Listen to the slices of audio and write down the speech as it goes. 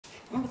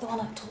Remember the one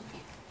I taught you?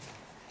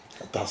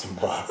 It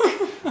doesn't work.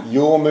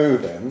 You're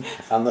moving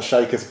and the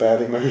shaker's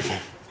barely moving.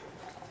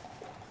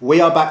 We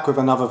are back with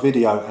another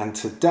video, and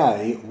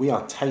today we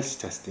are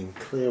taste testing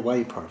Clear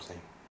Whey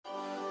Protein.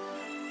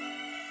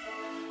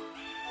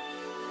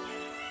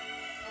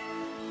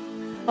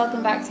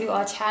 Welcome back to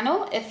our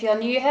channel. If you're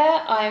new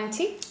here, I'm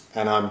T.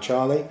 And I'm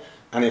Charlie.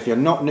 And if you're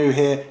not new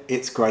here,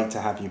 it's great to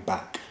have you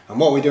back. And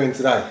what are we doing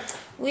today?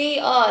 We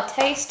are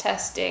taste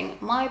testing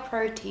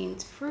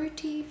MYProtein's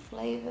fruity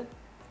flavoured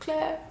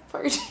clear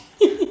protein.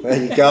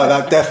 There you go,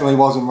 that definitely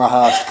wasn't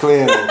rehearsed,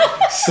 clearly.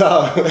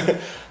 So,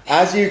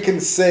 as you can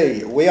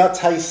see, we are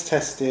taste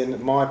testing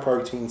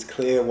MYProtein's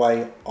Clear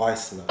Whey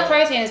Isolate.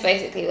 Protein is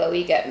basically where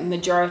we get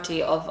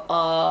majority of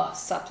our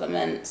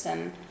supplements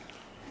and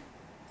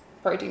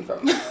protein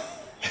from.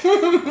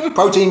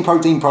 Protein.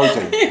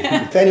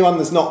 Yeah. For anyone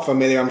that's not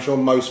familiar, I'm sure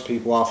most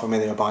people are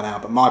familiar by now,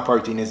 but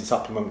MYProtein is a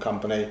supplement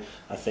company.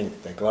 I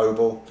think they're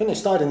global. I think they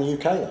started in the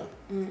UK though.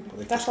 But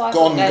they've That's just why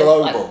gone they're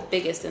global. like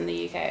biggest in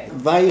the UK.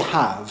 They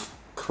have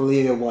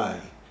Clear Whey,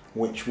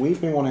 which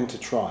we've been wanting to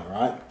try,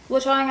 right? We're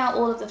trying out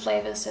all of the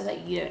flavours so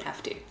that you don't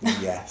have to.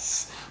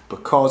 Yes,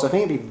 because I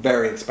think it'd be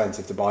very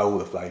expensive to buy all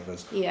the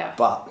flavours. Yeah.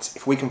 But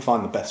if we can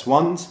find the best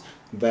ones,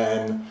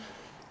 then...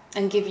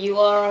 And give you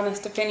our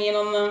honest opinion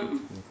on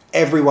them.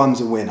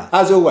 Everyone's a winner.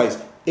 As always,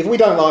 if we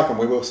don't like them,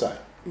 we will say.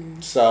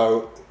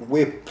 So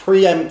we're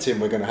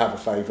preempting we're going to have a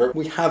favourite.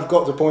 We have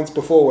got to points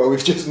before where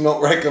we've just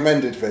not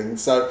recommended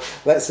things, so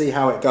let's see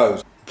how it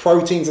goes.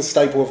 Protein's a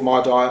staple of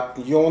my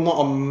diet. You're not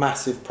a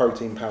massive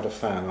protein powder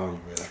fan, are you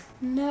really?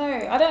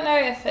 No, I don't know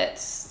if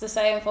it's the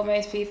same for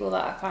most people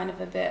that are kind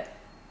of a bit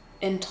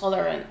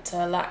intolerant to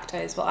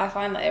lactose, but I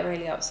find that it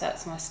really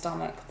upsets my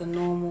stomach, the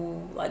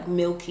normal like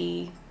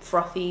milky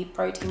frothy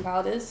protein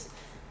powders.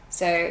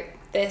 So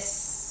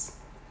this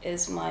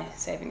is my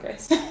saving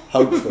grace.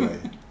 Hopefully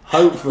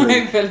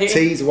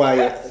T's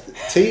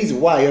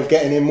way of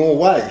getting in more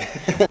whey.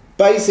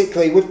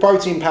 Basically, with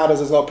protein powders,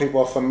 as a lot of people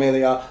are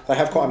familiar, they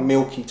have quite a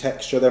milky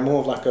texture. They're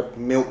more of like a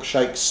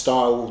milkshake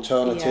style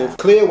alternative. Yeah.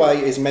 Clear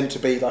Whey is meant to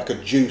be like a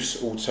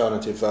juice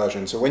alternative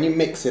version. So when you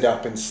mix it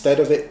up, instead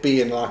of it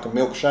being like a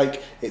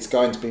milkshake, it's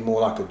going to be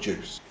more like a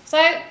juice. So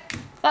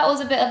that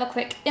was a bit of a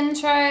quick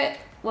intro.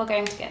 We're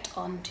going to get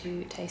on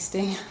to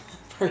tasting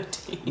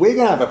protein. We're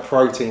going to have a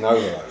protein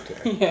overload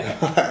here.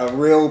 Yeah. A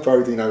real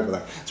protein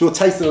overload. So we'll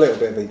taste a little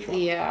bit of each one.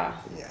 Yeah.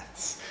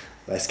 Yes.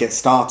 Let's get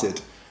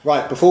started.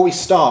 Right, before we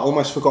start,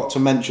 almost forgot to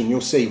mention,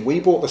 you'll see,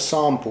 we bought the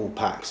sample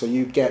pack, so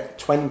you get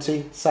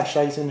 20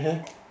 sachets in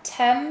here.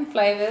 10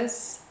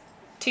 flavours,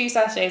 2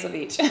 sachets of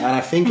each. And I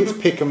think it's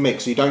pick and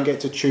mix, so you don't get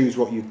to choose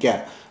what you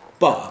get.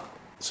 But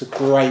it's a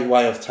great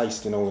way of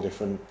tasting all the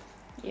different...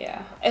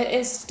 Yeah, it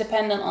is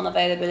dependent on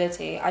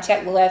availability. I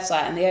checked the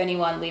website and the only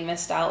one we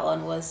missed out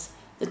on was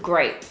the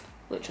grape,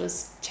 which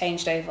was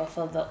changed over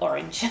for the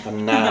orange.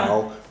 And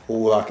now,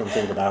 all I can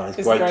think about is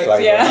Just grape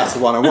flavour, yeah. and that's the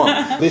one I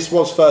want. This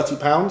was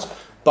 £30.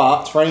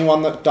 But for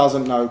anyone that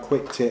doesn't know,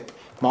 quick tip,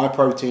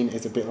 MYProtein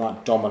is a bit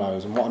like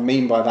Domino's. And what I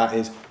mean by that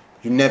is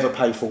you never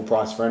pay full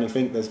price for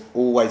anything. There's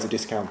always a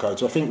discount code.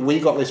 So I think we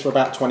got this for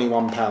about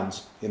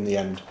 £21 in the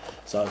end.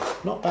 So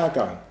not bad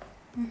going.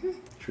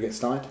 Should we get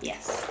started?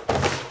 Yes.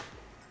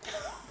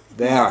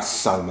 There are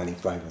so many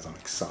flavours, I'm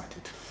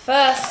excited.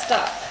 First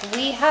up,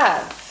 we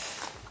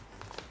have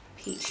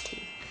peach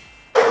tea.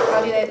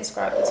 How do they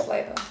describe this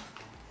flavour?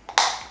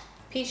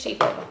 Peach tea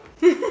flavour.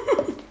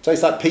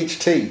 Tastes like peach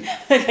tea.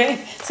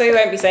 Okay, so we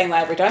won't be saying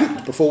that every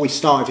time. Before we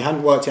start, if you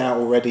hadn't worked it out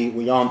already,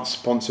 we aren't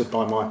sponsored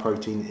by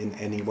MYProtein in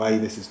any way.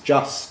 This is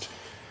just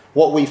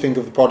what we think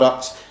of the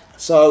products.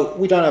 So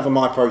we don't have a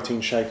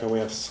MYProtein shaker, we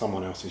have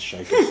someone else's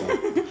shaker.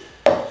 So.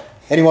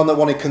 Anyone that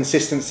wanted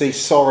consistency,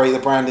 sorry, the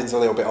branding's a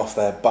little bit off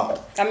there,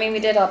 but... I mean, we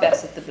did our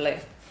best with the blue,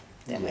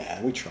 didn't we?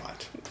 Yeah, we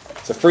tried.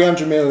 So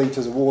 300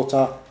 millilitres of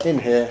water in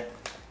here.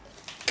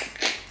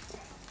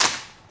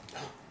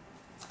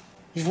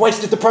 You've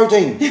wasted the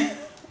protein!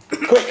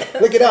 Quick,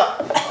 lick it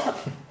up!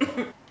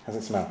 How's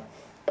it smell?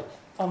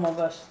 Oh my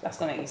gosh, that's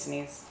gonna make you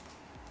sneeze.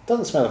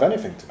 Doesn't smell of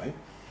anything to me.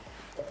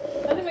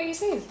 That didn't make you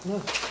sneeze.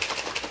 No.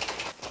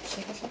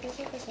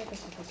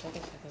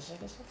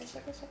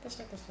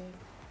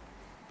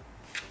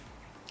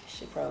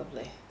 Should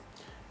probably.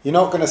 You're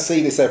not going to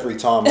see this every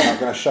time. We're not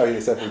going to show you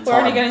this every time. We're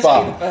only going to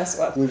show you the first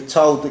one. We've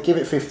told that give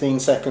it 15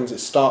 seconds, it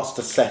starts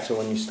to settle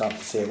when you start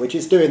to see it, which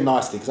is doing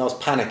nicely because I was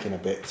panicking a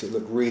bit because it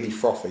looked really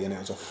frothy and it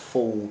was a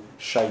full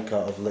shaker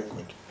of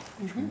liquid,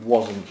 which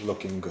wasn't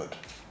looking good.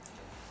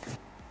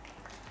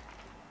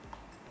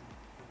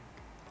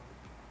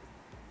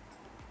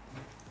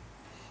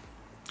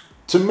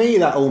 To me,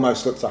 that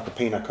almost looks like a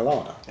pina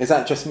colada. Is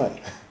that just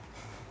me?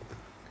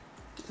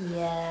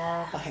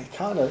 Yeah. It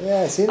kind of,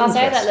 yeah, it's interesting. I'll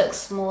say that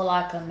looks more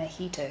like a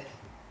mojito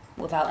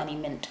without any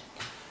mint.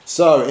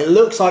 So it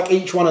looks like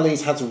each one of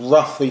these has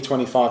roughly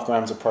 25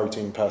 grams of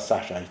protein per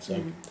sachet.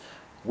 So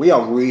we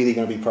are really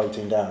going to be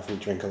proteined out if we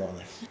drink a lot of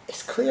this.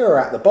 It's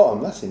clearer at the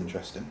bottom. That's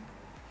interesting.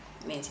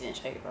 It means you didn't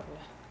shake it properly.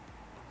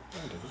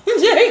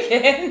 I'm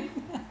joking.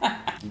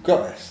 You've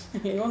got this.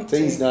 You want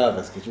Tea's to.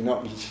 nervous because you're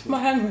not... My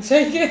hand was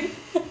shaking.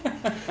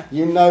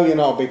 You know you're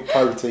not a big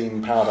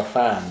protein powder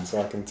fan,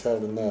 so I can tell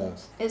the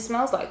nerves. It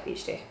smells like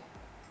peach tea.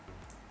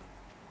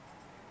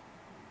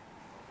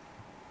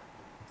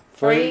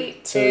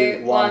 3,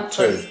 2, 1,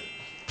 2.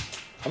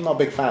 I'm not a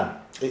big fan.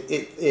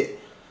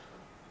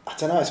 I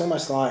don't know, it's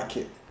almost like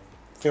it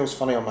feels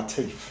funny on my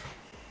teeth.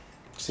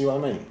 See what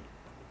I mean?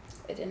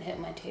 It didn't hit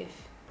my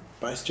tooth.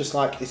 But it's just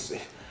like,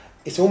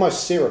 it's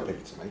almost syrupy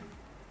to me.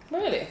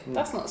 Really?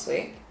 That's not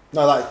sweet.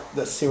 No, like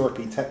the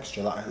syrupy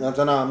texture. Like, I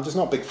don't know, I'm just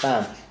not a big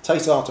fan.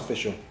 Tastes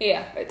artificial.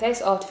 Yeah, it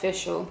tastes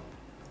artificial.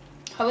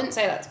 I wouldn't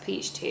say that's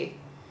peach tea.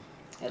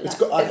 It's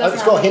got a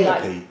hint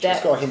of peach.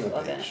 It's got a hint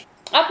of peach.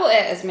 I put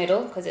it as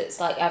middle because it's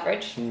like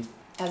average.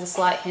 Has a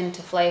slight hint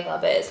of flavour,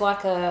 but it's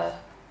like a...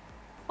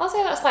 I'll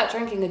say that's like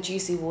drinking a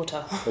juicy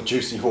water. A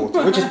juicy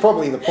water, which is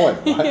probably the point,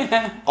 right?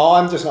 Yeah.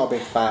 I'm just not a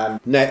big fan.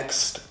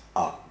 Next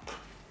up.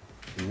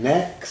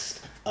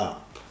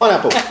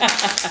 Pineapple.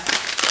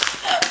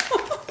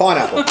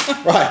 Pineapple.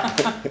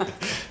 Right.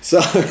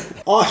 So,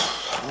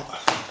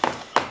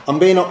 I'm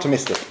being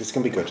optimistic. It's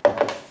going to be good.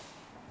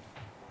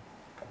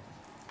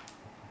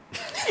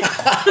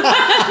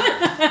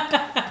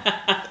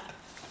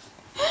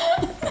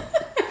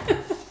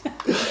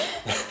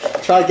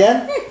 Try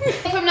again.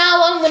 From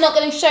now on, we're not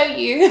going to show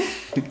you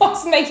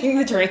what's making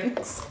the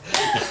drinks.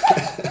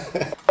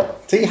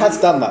 T has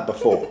done that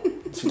before.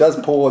 She does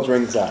pour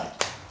drinks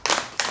out.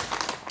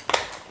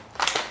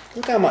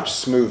 Look how much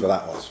smoother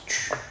that was.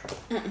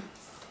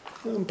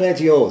 Compared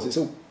to yours, it's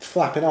all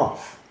flapping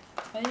off.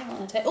 I don't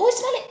want to take... Oh,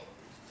 smell it!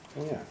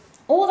 Oh, yeah.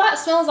 Oh, that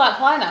smells like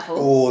pineapple.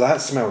 Oh,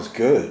 that smells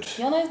good.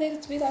 Your nose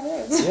needed to be like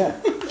yours. Yeah.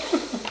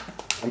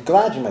 I'm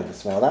glad you made me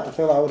smell that. I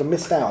feel like I would have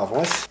missed out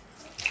otherwise.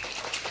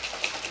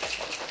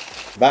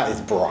 That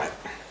is bright.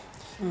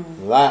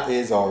 That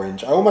is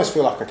orange. I almost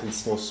feel like I can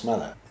still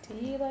smell it.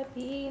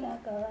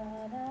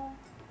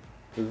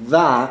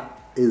 That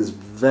is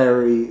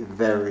very,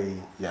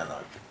 very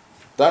yellow.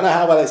 Don't know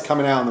how well it's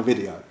coming out on the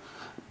video,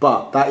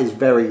 but that is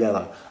very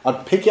yellow.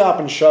 I'd pick it up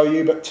and show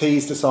you, but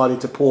T's decided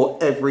to pour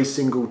every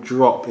single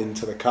drop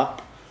into the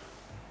cup.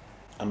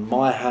 And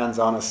my hands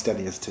aren't as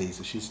steady as T's,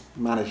 so she's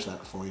managed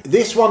that for you.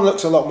 This one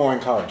looks a lot more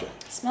encouraging.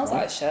 It smells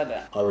like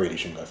sherbet. I really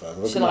shouldn't go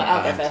further. Should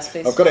I go first,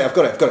 please? I've got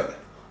it.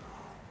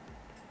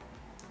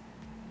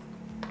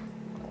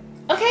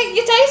 Okay,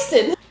 you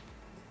tasted.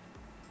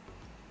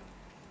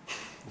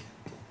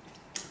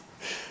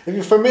 If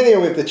you're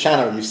familiar with the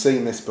channel, you've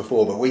seen this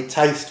before, but we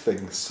taste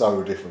things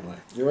so differently.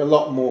 You're a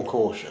lot more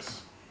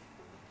cautious.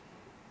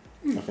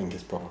 I think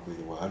is probably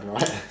the word,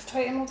 right?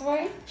 Straight in with the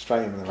rain?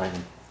 Straight in with the rain.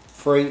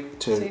 3,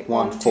 2,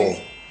 1, 4.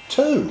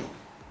 2. You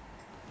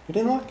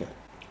didn't like it?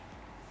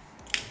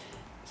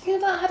 You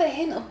know, that had a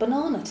hint of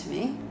banana to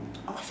me.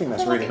 I think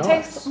that's really nice. It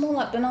tastes more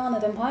like banana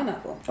than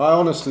pineapple. I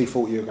honestly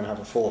thought you were going to have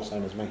a 4,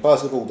 same as me.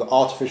 First of all, the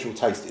artificial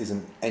taste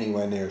isn't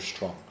anywhere near as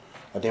strong.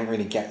 I didn't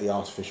really get the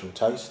artificial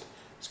taste.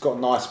 It's got a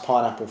nice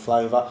pineapple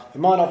flavour. It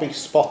might not be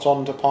spot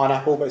on to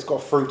pineapple, but it's got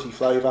a fruity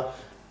flavour,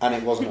 and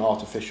it wasn't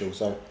artificial,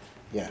 so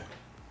yeah.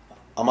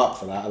 I'm up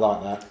for that, I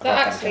like that.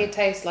 That actually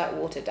tastes like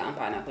watered down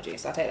pineapple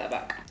juice, I'll take that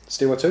back.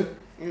 Still a 2?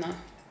 No.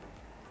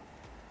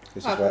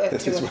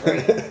 This is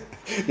where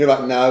you're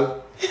like,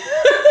 no.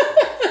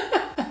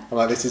 I'm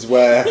like, this is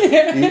where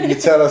you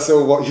tell us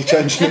all what you're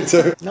changing it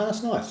to. No,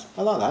 that's nice.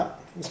 I like that.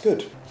 It's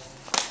good.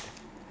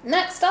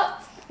 Next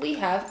up, we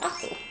have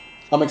apple.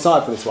 I'm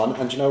excited for this one,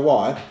 and do you know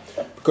why?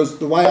 Because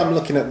the way I'm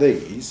looking at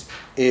these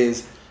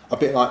is a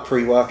bit like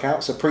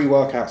pre-workout. So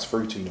pre-workout's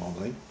fruity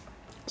normally.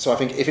 So I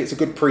think if it's a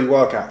good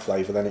pre-workout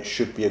flavour, then it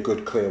should be a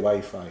good clear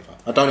whey flavour.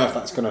 I don't know if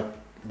that's going to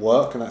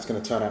work and that's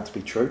going to turn out to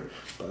be true,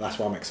 but that's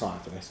why I'm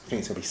excited for this. I think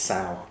it's going to be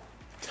sour.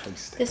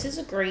 Tasty. This is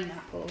a green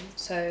apple,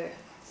 so...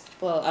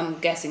 Well, I'm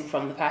guessing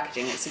from the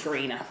packaging it's a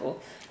green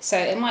apple, so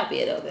it might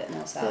be a little bit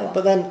more sour. Yeah,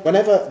 but then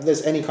whenever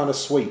there's any kind of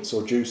sweets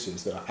or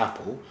juices that are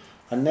apple,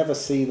 I never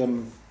see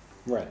them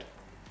red.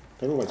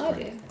 They're always green.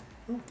 I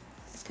do.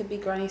 This could be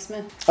Granny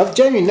Smith. I've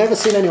genuinely never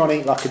seen anyone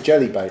eat like a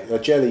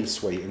jelly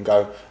sweet and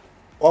go,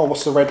 oh,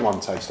 what's the red one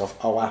taste of?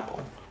 Oh,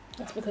 apple.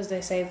 That's because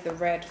they save the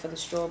red for the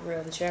strawberry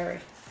or the cherry.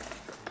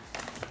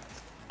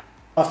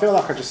 I feel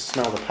like I just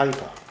smell the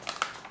paper.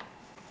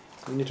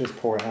 You need to just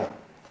pour it out.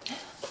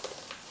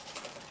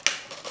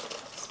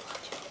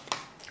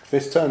 If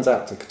this turns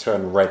out to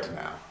turn red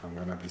now, I'm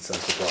going to be so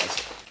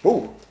surprised.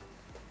 Ooh!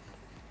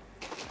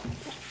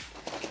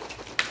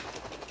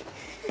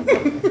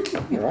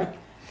 You alright?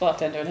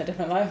 Bartender in a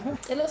different life.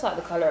 It looks like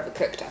the colour of a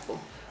cooked apple.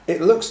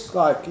 It looks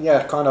like,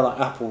 yeah, kind of like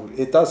apple.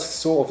 It does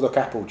sort of look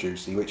apple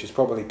juicy, which is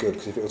probably good,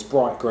 because if it was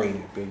bright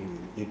green,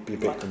 you'd be a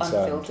bit like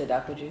concerned. Unfiltered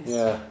apple juice.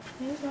 Yeah.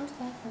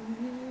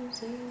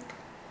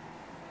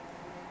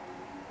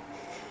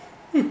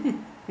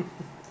 Isn't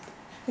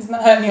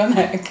that hurting your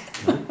neck?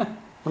 No.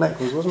 My neck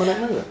was my neck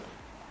moving?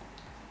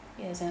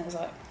 Yeah, and it was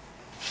like...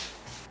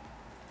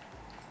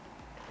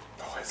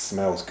 Oh, it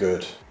smells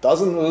good.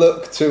 Doesn't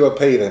look too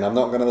appealing, I'm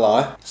not going to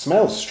lie.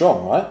 Smells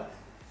strong, right?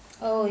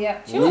 Oh,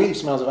 yeah. Sure. Really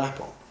smells of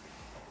apple.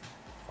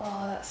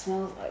 Oh, that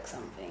smells like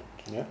something.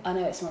 Yeah. I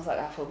know it smells like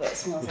apple, but it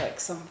smells like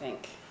something.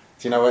 Do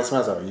you know what it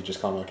smells like? Or you just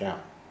can't work out.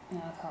 No,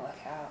 I can't work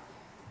it out.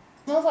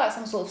 It smells like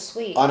some sort of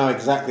sweet. I know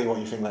exactly what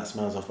you think that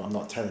smells of, but I'm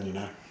not telling you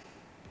now.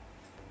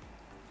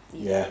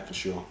 Yeah, for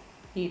sure.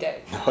 You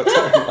don't. No, I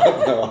don't. I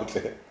have no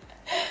idea.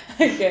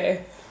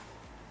 Okay.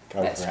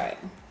 Let's try it.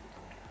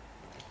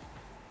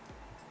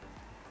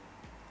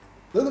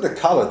 Look at the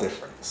colour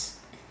difference.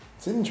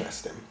 It's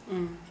interesting.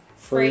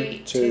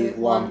 3, 2,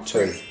 1, 2.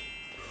 Ooh.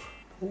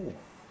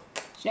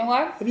 Do you know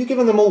why? Have you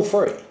given them all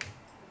 3?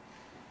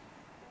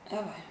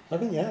 Have I? I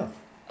think you have.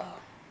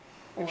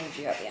 Or would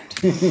you at the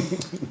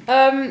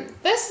end?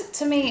 This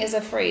to me is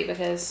a 3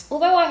 because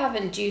although I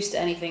haven't juiced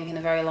anything in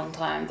a very long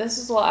time, this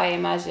is what I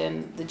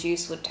imagine the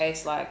juice would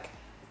taste like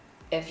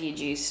if you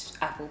juiced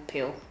apple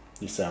peel.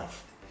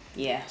 Yourself.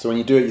 Yeah. So when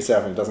you do it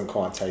yourself and it doesn't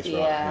quite taste right.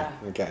 Yeah.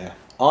 I get you.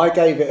 I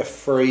gave it a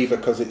 3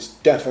 because it's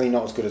definitely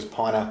not as good as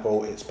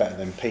pineapple. It's better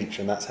than peach,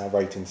 and that's how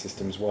rating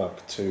systems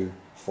work. 2,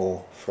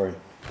 4, 3.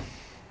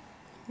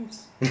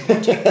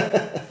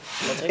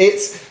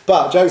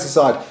 But jokes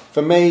aside,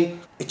 for me,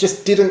 it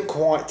just didn't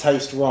quite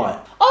taste right.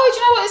 Oh, do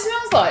you know what it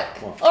smells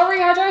like? What? Our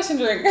rehydration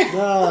drink.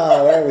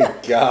 Ah, there we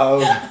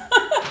go.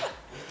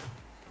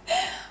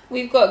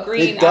 We've got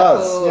green It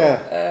does, apple.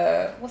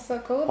 yeah. What's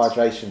that called?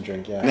 Hydration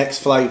drink, yeah. Next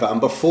flavour,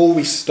 and before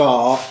we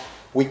start,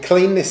 we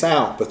clean this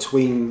out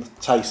between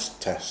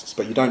taste tests,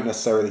 but you don't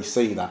necessarily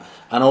see that.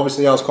 And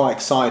obviously I was quite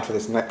excited for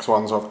this next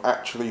one, so I've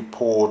actually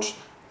poured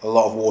a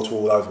lot of water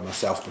all over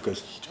myself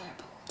because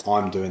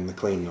I'm doing the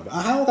cleaning of it.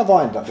 How have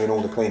I ended up doing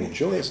all the cleaning?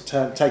 Surely it's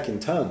taking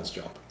turns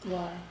job.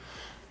 Why?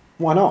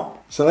 Why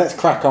not? So let's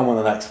crack on with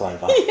the next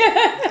flavour.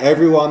 Yeah.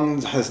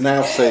 Everyone has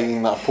now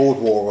seen that I poured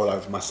water all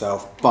over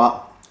myself,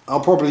 but I'll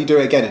probably do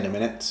it again in a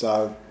minute,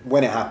 so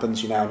when it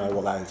happens you now know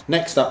what that is.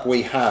 Next up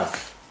we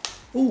have,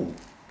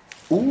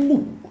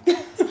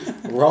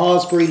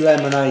 raspberry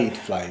lemonade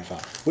flavour,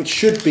 which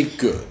should be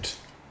good,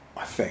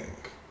 I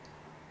think.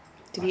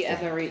 Did you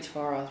ever reach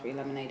for raspberry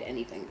lemonade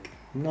anything?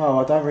 No,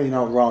 I don't really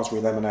know what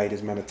raspberry lemonade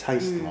is meant to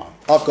taste like.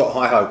 I've got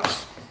high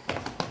hopes.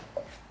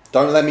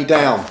 Don't let me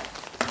down.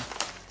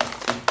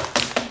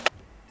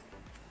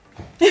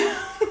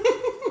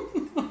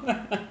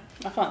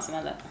 I can't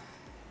smell it.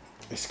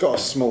 It's got a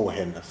small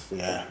hint of,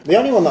 yeah. The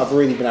only one that I've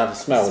really been able to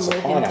smell is the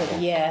pineapple.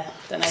 Yeah,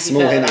 don't know if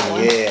Small you've heard hint of that of,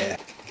 one. yeah.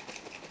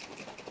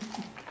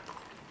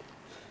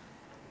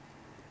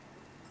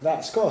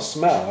 That's got a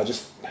smell, I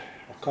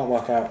can't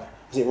work out.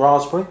 Is it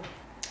raspberry?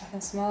 I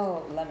can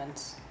smell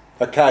lemons.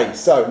 Okay,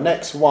 so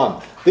next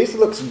one. This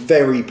looks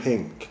very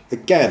pink.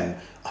 Again,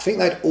 I think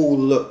they'd all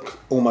look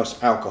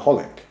almost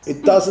alcoholic.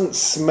 It doesn't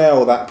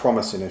smell that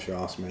promising if you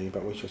ask me,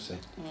 but we shall see.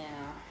 Yeah.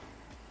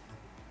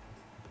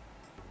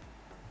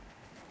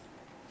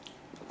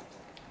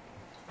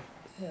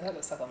 Yeah, that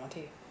looks like on my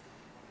teeth.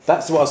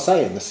 That's what I was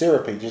saying, the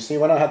syrupy. Do you see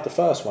when I had the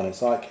first one,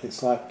 it's like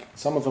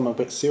some of them are a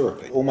bit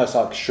syrupy. Almost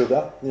like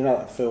sugar, you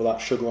know, feel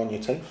like sugar on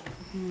your teeth.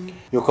 Mm-hmm.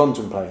 You're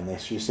contemplating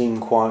this, you seem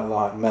quite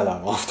like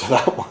mellow after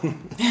that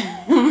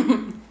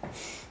one.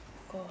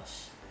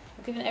 Gosh,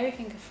 I've given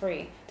everything a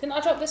 3. Didn't I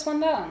drop this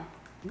one down?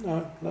 No,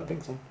 I don't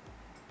think so.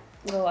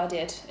 Well, I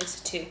did. It's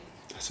a 2.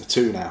 It's a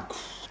 2 now.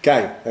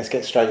 Okay, let's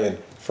get straight in.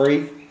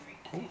 3.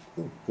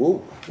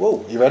 Whoa,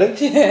 whoa, you ready?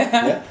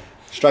 Yeah.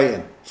 Straight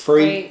in.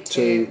 3,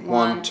 2,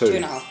 1, 2.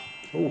 2.5.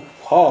 Ooh,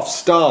 half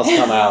stars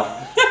come out.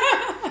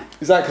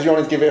 Is that because you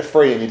wanted to give it a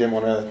 3 and you didn't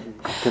want to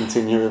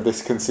continue with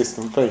this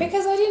consistent thing?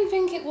 Because I didn't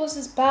think it was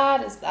as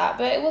bad as that,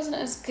 but it wasn't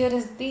as good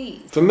as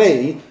these. For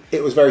me,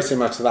 it was very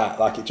similar to that.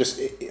 Like it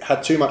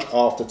had too much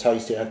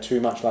aftertaste. It had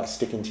too much like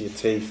sticking to your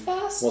teeth.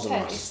 First wasn't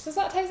taste. nice. Does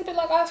that taste a bit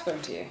like ice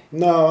cream to you?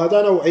 No, I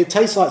don't know. It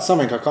tastes like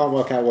something. I can't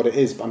work out what it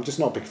is, but I'm just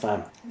not a big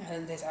fan. It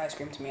doesn't taste ice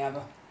cream to me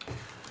either.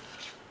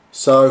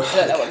 So I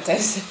don't know what it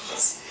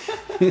tastes.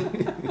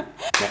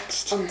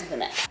 Next. On to the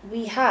next.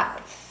 We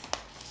have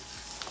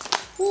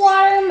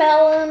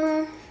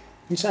watermelon.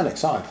 You sound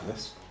excited for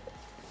this.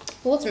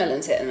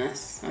 Watermelon's hitting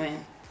this.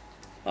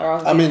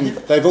 I mean,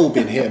 they've all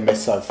been hit and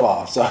miss so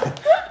far, so.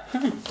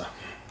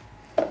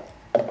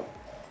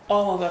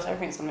 Oh my gosh,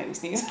 everything's gonna make me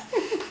sneeze.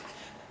 It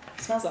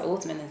smells like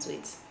watermelon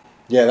sweets.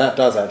 Yeah, that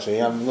does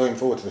actually. I'm looking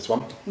forward to this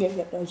one. Yeah,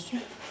 that does.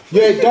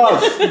 Yeah, it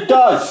does. It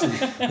does.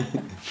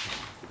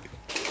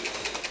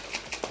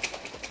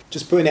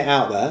 Just putting it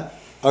out there,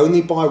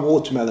 only buy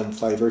watermelon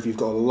flavour if you've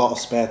got a lot of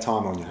spare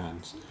time on your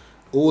hands.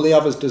 All the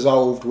others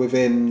dissolved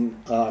within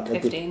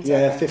 15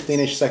 seconds.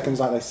 15-ish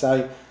seconds, like they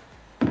say.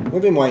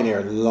 We've been waiting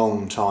here a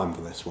long time for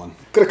this one.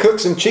 Got to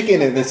cook some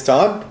chicken in this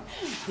time.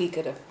 He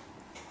could have.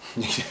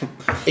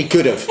 He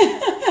could have.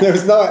 There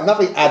was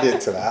nothing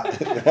added to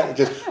that.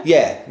 Just,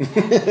 yeah.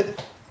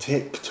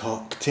 Tick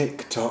tock,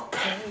 tick tock.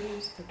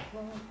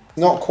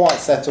 Not quite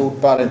settled,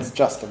 but it's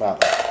just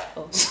about there.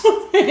 Oh,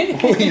 sorry.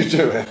 What are you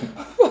doing?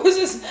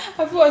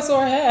 I thought I saw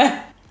her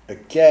hair.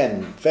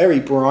 Again, very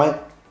bright,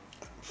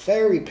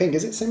 very pink.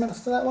 Is it similar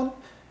to that one?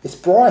 It's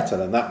brighter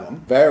than that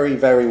one. Very,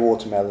 very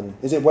watermelon.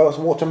 Is it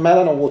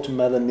watermelon or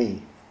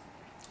watermelon-y?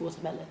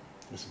 Watermelon.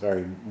 It's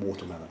very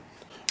watermelon.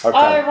 Okay.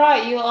 Oh,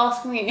 right, you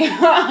asked me.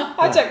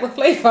 I checked the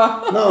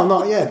flavour. No,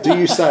 not yet. Do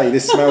you say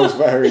this smells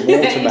very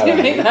watermelon? You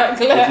make that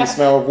clear. If you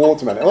smell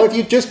watermelon. Or if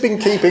you've just been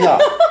keeping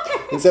up,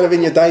 instead of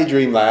in your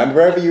daydream land,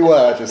 wherever you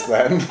were just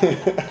then.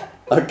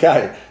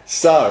 Okay,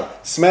 so,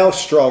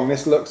 smells strong.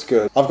 This looks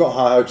good. I've got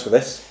high hopes for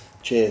this.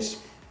 Cheers.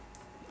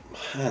 My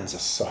hands are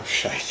so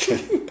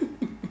shaky.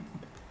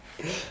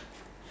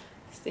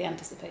 It's the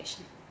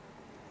anticipation.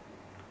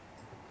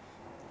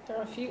 There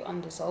are a few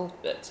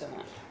undissolved bits in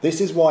it. This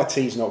is why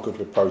tea's not good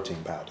with protein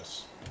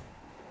powders.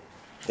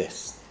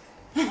 This.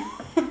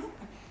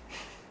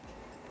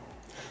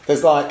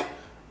 There's like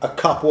a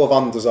couple of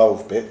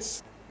undissolved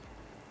bits.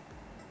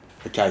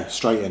 Okay,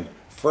 straight in.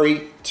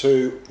 3,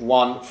 2,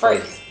 1, 3.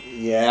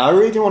 Yeah, I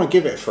really do want to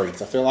give it 3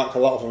 because I feel like a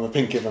lot of them have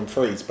been given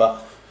 3s,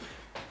 but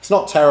it's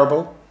not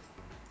terrible.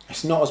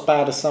 It's not as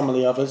bad as some of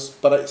the others,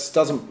 but it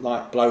doesn't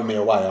like blow me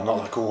away. I'm not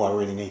like, oh, I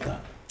really need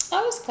that.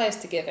 I was close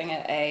to giving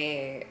it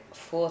a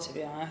 4, to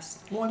be honest.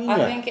 Why didn't I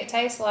you? think it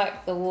tastes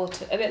like the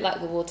water, a bit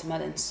like the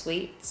watermelon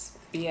sweets.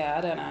 Yeah,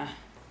 I don't know.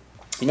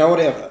 You know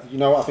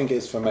what I think it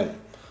is for me?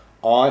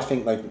 I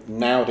think they've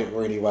nailed it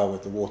really well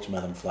with the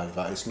watermelon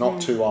flavour. It's not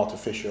too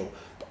artificial.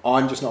 But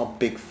I'm just not a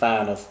big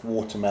fan of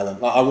watermelon.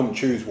 Like, I wouldn't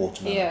choose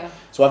watermelon. Yeah.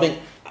 So I think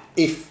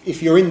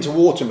if you're into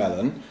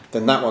watermelon,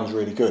 then that one's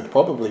really good.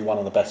 Probably one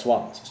of the best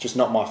ones. It's just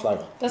not my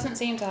flavour. Doesn't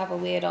seem to have a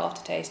weird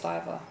aftertaste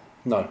either.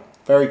 No,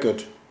 very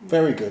good.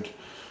 Very good.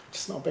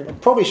 Just not a big one.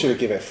 Probably should have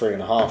given it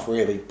 3.5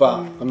 really, but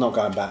I'm not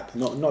going back.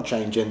 Not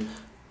changing.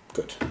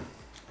 Good.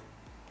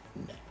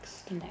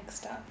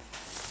 Next up.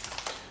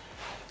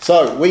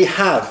 So we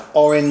have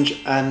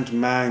orange and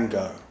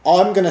mango.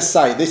 I'm going to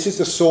say this is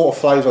the sort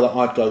of flavour that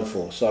I'd go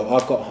for. So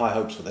I've got high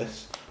hopes for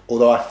this.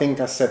 Although I think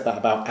I said that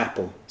about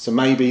apple. So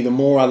maybe the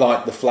more I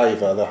like the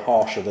flavour, the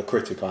harsher the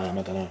critic I am.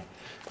 I don't know.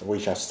 But we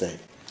shall see.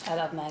 I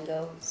love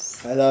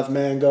mangoes. I love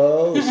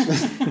mangoes.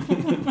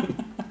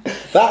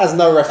 That has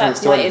no reference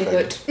That's to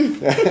anything.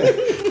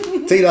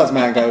 input. T loves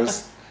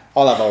mangoes.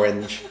 I love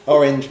orange.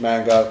 Orange,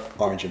 mango,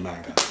 orange and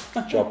mango.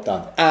 Job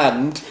done.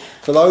 And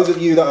for those of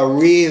you that are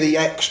really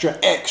extra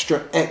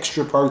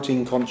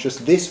protein conscious,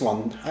 this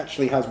one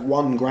actually has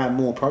 1 gram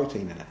more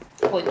protein in it.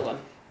 0.1.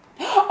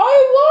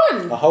 Oh,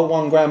 1! A whole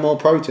 1 gram more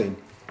protein.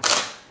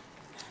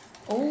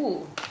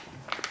 Ooh.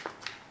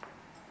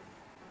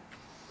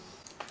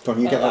 Go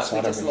on, you get that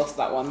side. We just lost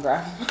that 1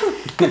 gram.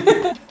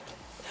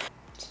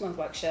 Smells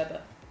like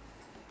sherbet.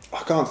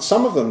 I can't.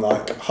 Some of them,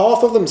 like,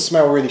 half of them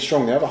smell really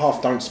strong. The other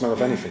half don't smell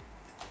of anything.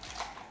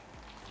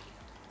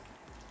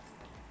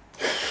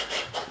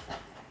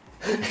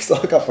 It's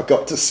like I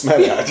forgot to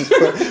smell it. I just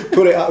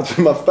put it up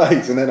to my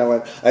face and then I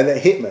went, and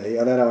it hit me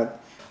and then I went,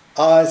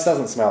 oh, this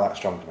doesn't smell that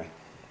strong to me.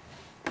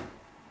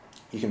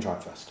 You can try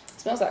it first. It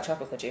smells like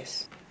tropical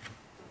juice.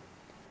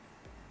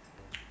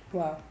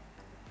 Wow.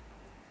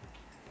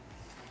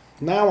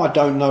 Now I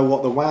don't know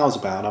what the wow's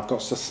about and I've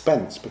got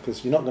suspense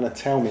because you're not going to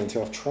tell me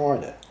until I've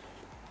tried it.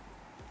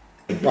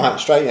 Right,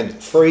 straight in.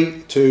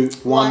 3, 2,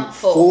 1,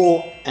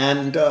 4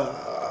 and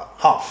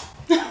half.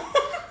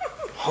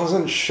 I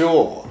wasn't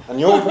sure. And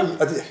you're,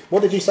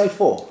 what did you say,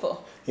 4?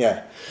 4.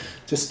 Yeah.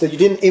 Just that you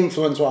didn't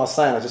influence what I was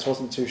saying. I just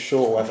wasn't too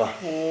sure whether.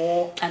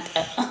 4 and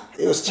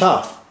It was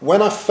tough.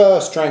 When I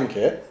first drank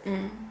it,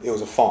 it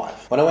was a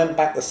 5. When I went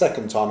back the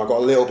second time, I got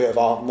a little bit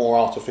of more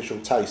artificial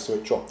taste, so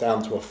it dropped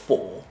down to a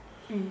 4.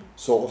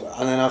 Sort of.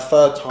 And then a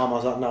third time, I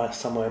was like, no, it's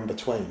somewhere in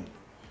between.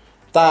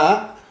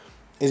 That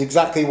is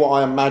exactly what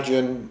I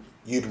imagine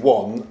you'd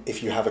want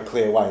if you have a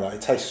clear whey. Like,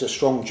 it tastes a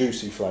strong,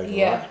 juicy flavour,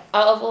 yeah. right?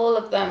 Out of all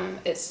of them,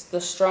 it's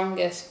the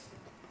strongest,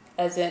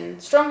 as in,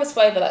 strongest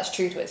flavour that's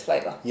true to its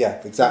flavour.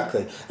 Yeah,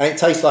 exactly. And it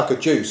tastes like a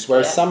juice,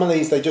 whereas some of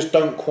these, they just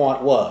don't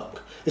quite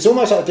work. It's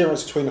almost like the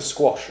difference between a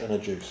squash and a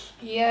juice.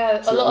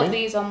 Yeah, See a lot what I of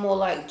mean? these are more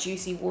like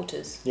juicy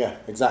waters. Yeah,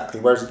 exactly.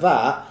 Whereas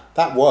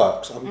that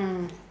works.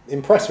 I'm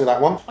impressed with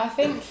that one. I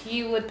think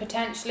you would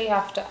potentially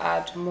have to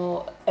add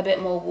a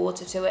bit more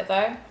water to it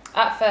though.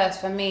 At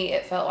first, for me,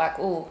 it felt like,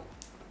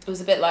 it was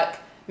a bit like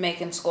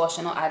making squash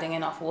and not adding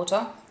enough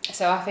water.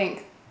 So I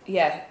think,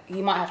 yeah,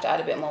 you might have to add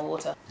a bit more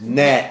water.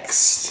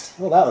 Next.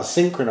 Well, that was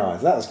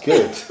synchronised. That was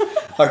good.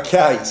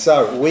 Okay,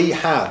 so we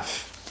have,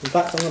 in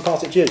fact, I'm going to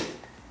pass it to you.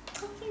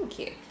 Oh, thank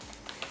you.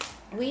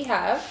 We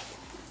have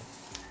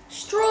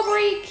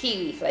strawberry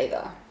kiwi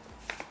flavour.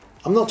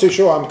 I'm not too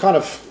sure. I'm kind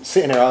of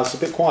sitting here. I was a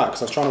bit quiet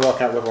because I was trying to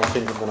work out whether I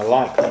think I'm going to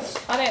like this.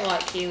 I don't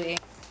like kiwi.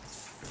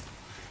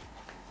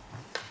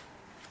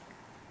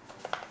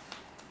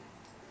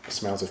 It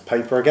smells of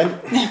paper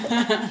again.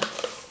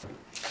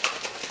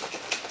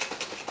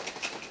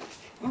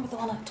 Remember the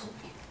one I taught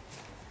you?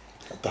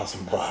 It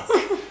doesn't work.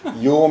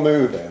 You're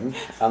moving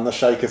and the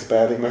shaker's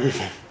barely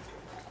moving.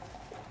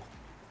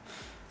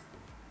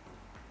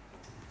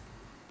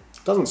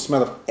 It doesn't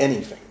smell of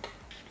anything.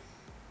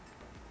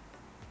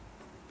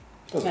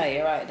 Does No, it?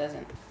 you're right, it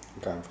doesn't.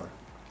 I'm going for it.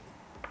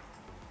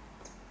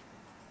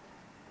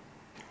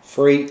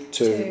 3,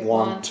 2,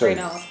 1, 2.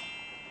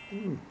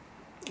 3.5.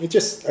 It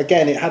just,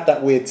 again, it had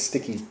that weird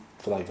sticky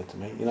flavour to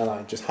me. You know,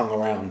 like it just hung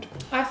around.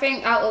 I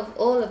think out of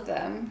all of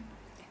them,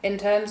 In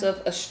terms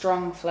of a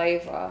strong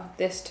flavour,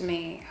 this to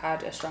me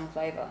had a strong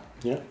flavour.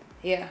 Yeah.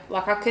 Yeah,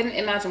 like I couldn't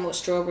imagine what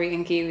strawberry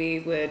and kiwi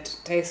would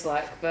taste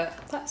like, but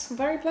that's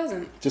very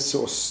pleasant. Just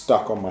sort of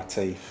stuck on my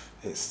teeth.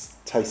 It's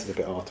tasted a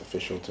bit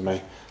artificial to me.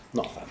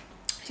 Not a fan.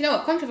 Do you know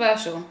what?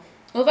 Controversial.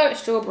 Although it's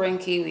strawberry and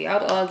kiwi,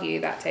 I'd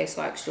argue that tastes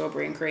like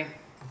strawberry and cream.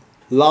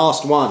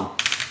 Last one.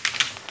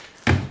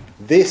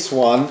 This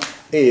one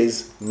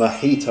is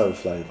mojito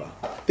flavour.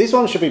 This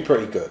one should be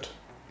pretty good.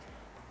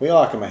 We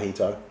like a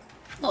mojito.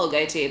 Not a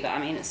go-to, but I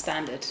mean it's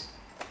standard.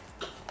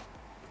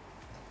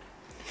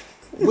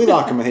 We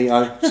like a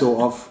mojito,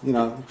 sort of, you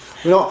know.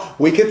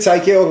 We could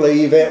take it or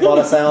leave it by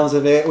the sounds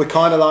of it. We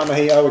kind of like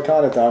mojito, we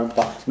kind of don't.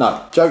 But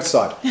no, jokes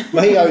aside.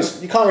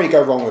 Mojitos, you can't really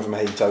go wrong with a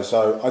mojito,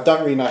 so I don't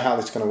really know how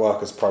this is going to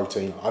work as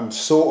protein. I'm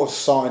sort of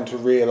starting to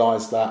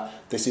realise that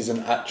this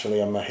isn't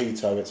actually a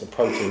mojito, it's a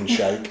protein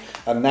shake.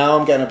 And now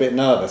I'm getting a bit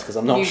nervous because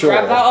I'm not sure. You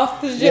grab that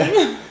off the gym?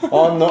 Yeah,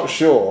 I'm not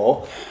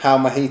sure how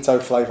mojito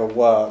flavour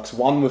works.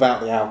 One, without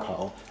the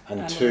alcohol,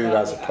 and two,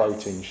 as a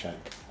protein shake.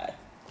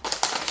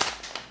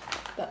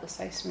 That was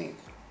so smooth.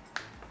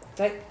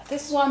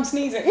 This is why I'm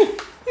sneezing.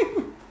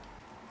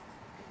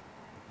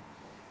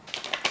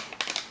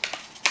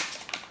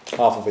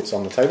 Half of it's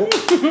on the table.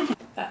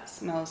 That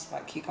smells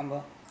like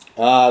cucumber.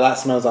 Ah, that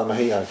smells like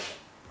mojito.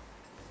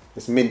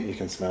 It's mint you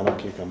can smell, not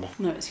cucumber.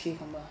 No, it's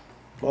cucumber.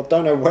 Well, I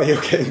don't know where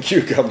you're getting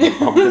cucumber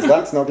from, because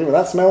that's not cucumber.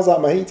 That smells like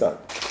mojito.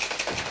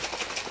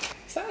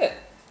 Is that it?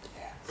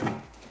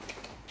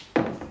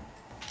 Yeah.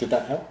 Did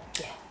that help?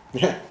 Yeah.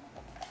 Yeah.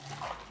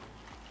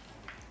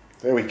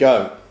 There we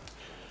go.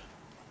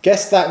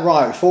 Guessed that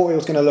right. We thought it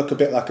was going to look a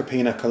bit like a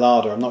pina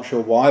colada. I'm not sure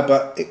why,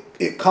 but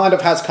it kind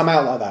of has come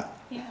out like that.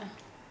 Yeah.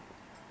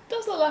 It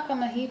does look like a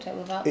mojito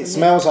without the It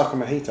smells like a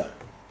mojito.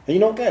 Are you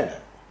not getting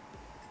it?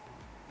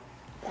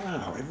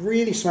 Wow, it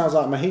really smells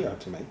like mojito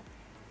to me.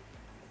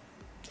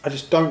 I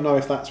just don't know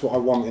if that's what I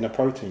want in a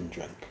protein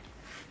drink.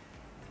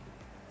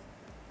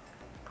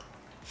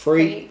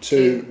 3,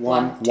 2,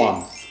 1,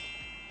 1.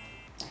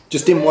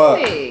 Just didn't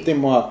work.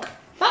 Didn't work.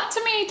 That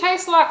to me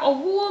tastes like a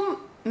warm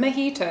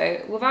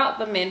mojito without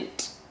the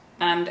mint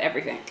and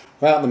everything.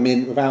 Without the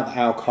mint, without the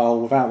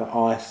alcohol, without the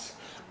ice.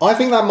 I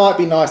think that might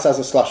be nice as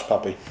a slush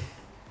puppy.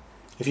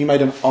 If you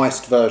made an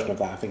iced version of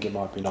that, I think it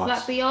might be nice.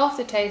 Like the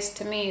aftertaste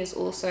to me is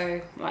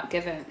also like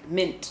given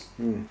mint.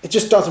 It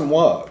just doesn't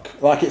work.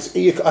 Like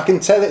I can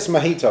tell it's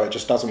mojito, it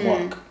just doesn't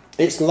work.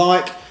 It's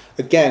like,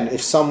 again,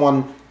 if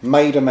someone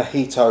made a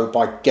mojito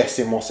by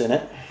guessing what's in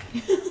it.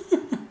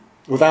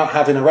 Without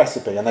having a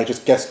recipe, and they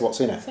just guessed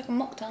what's in it. It's like a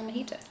mocktail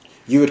mojito.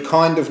 You would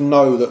kind of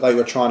know that they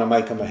were trying to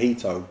make a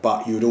mojito,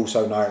 but you would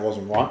also know it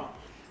wasn't right.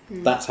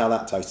 That's how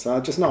that tastes. So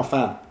I'm just not a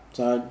fan.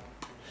 So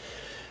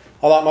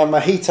I like my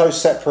mojitos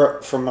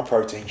separate from my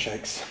protein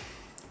shakes.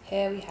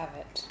 Here we have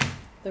it.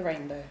 The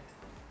rainbow.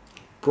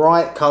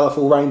 Bright,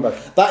 colourful rainbow.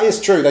 That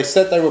is true. They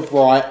said they were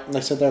bright, and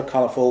they said they were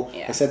colourful.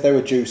 Yeah. They said they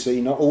were juicy.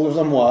 Not all of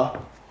them were.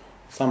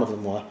 Some of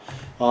them were.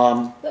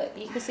 Look,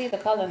 you can see the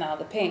colour now.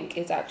 The pink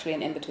is actually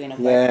an in-between of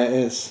both. Yeah, it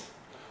is.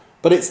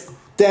 But it's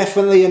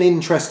definitely an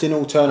interesting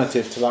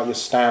alternative to like your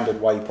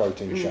standard whey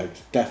protein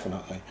shakes.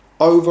 Definitely.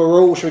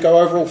 Overall, should we go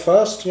overall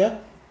first, yeah?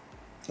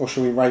 Or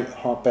should we rate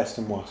our best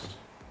and worst?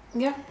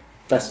 Yeah.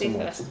 Best and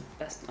worst.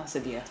 Best. I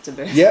said yeah to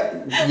both.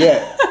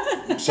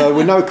 Yeah. So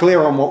we're no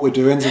clear on what we're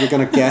doing, so we're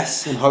going to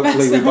guess, and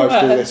hopefully we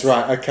both do this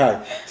right.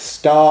 Okay.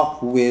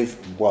 Start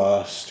with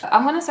worst.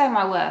 I'm going to say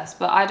my worst,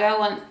 but I don't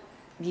want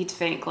you to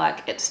think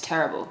like it's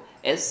terrible.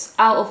 It's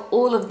out of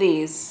all of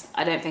these,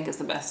 I don't think it's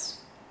the best.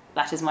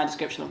 That is my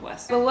description of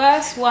worst. The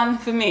worst one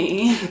for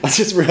me. I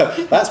just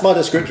realised that's my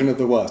description of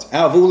the worst.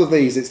 Out of all of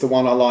these, it's the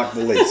one I like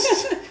the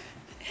least.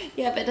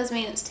 Yeah, but it doesn't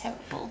mean it's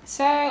terrible.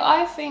 So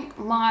I think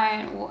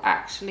mine will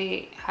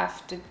actually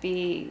have to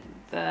be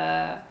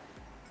the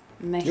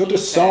mojito. You're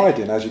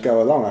deciding as you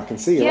go along. I can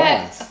see your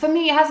eyes. For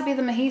me, it has to be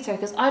the mojito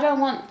because I don't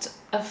want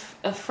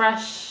a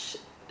fresh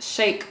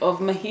shake of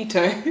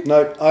mojito.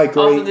 No, I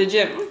agree. After the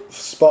gym.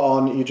 Spot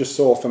on. You just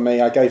saw for me.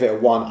 I gave it a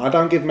 1. I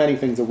don't give many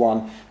things a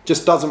 1.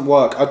 Just doesn't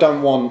work. I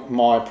don't want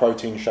my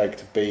protein shake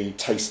to be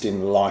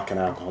tasting like an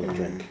alcoholic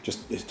drink.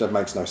 Just it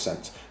makes no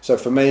sense. So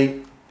for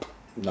me,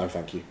 no,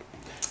 thank you.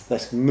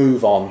 Let's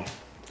move on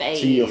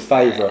to your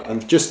favourite.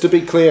 And just to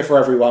be clear for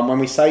everyone, when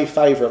we say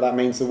favourite, that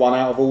means the one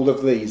out of all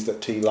of these that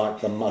T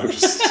liked the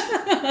most.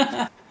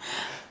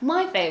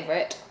 My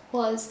favourite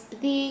was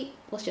the...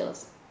 What's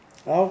yours?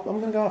 Oh,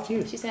 I'm going to go after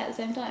you. Did you say it at the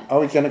same time? Oh,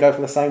 we're going to go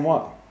for the same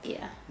one?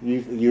 Yeah.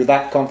 You're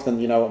that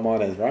confident you know what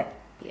mine is, right?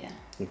 Yeah.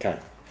 Okay.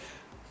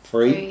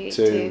 3,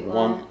 2,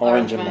 1.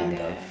 Orange and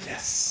mango.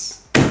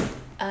 Yes.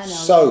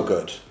 So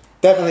good.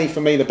 Definitely for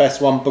me the best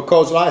one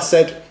because, like I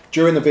said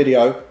during the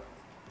video,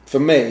 for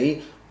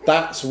me,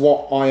 that's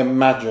what I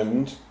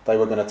imagined they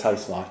were going to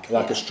taste like.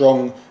 Like a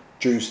strong,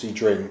 juicy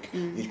drink.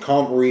 You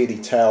can't really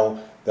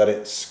tell that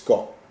it's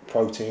got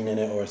protein in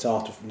it or it's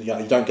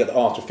you don't get the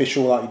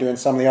artificial like you do in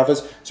some of the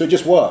others. So it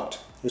just worked.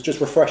 It was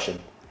just refreshing.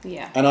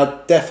 Yeah. And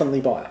I'd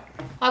definitely buy it.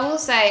 I will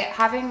say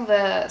having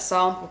the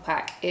sample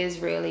pack is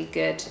really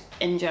good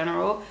in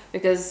general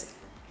because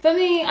For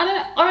me, I don't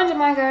know, orange and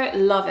mango,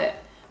 love it.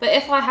 But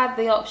if I had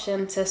the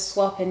option to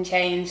swap and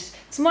change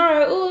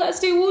tomorrow, oh, let's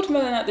do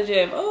watermelon at the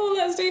gym. Oh,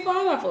 let's do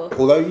pineapple.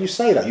 Although you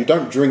say that, you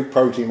don't drink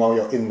protein while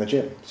you're in the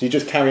gym. So you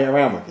just carry it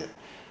around with you.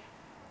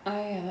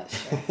 Oh yeah,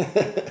 that's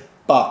true.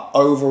 But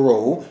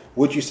overall,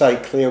 would you say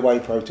clear whey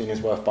protein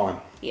is worth buying?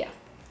 Yeah.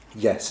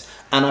 Yes.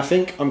 And I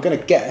think, I'm going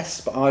to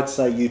guess, but I'd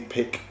say you'd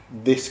pick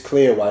this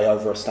clear whey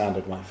over a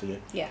standard whey for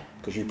you. Yeah.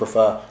 Because you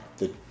prefer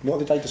the, what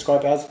did they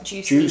describe it as?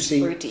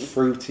 Juicy,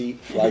 fruity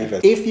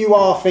flavours. If you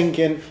are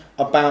thinking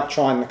about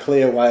trying the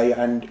clear whey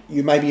and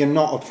maybe you're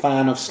not a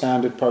fan of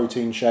standard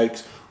protein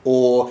shakes,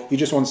 or you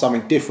just want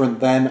something different,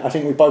 then I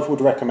think we both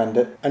would recommend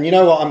it. And you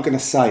know what I'm going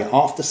to say?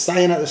 After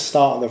saying at the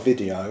start of the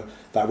video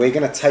that we're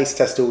going to taste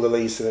test all of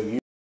these so that you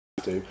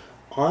do,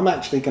 I'm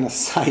actually going to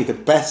say the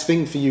best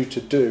thing for you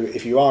to do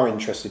if you are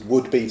interested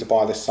would be to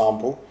buy this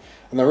sample.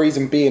 And the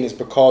reason being is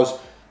because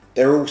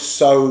they're all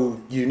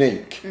so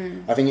unique.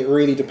 I think it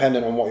really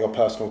dependent on what your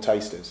personal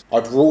taste is.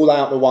 I'd rule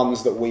out the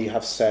ones that we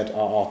have said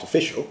are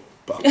artificial,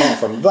 but apart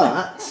from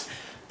that,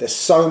 there's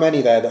so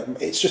many there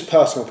that it's just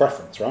personal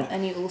preference, right?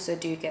 And you also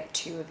do get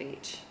 2 of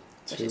each,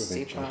 which is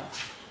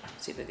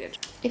super good.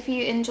 If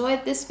you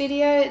enjoyed this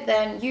video,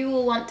 then you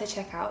will want to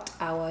check out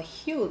our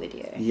Huel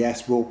video.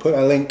 Yes, we'll put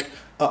a link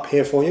up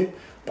here for you.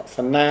 But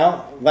for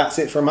now, that's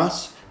it from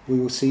us. We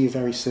will see you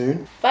very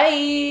soon.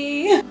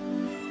 Bye!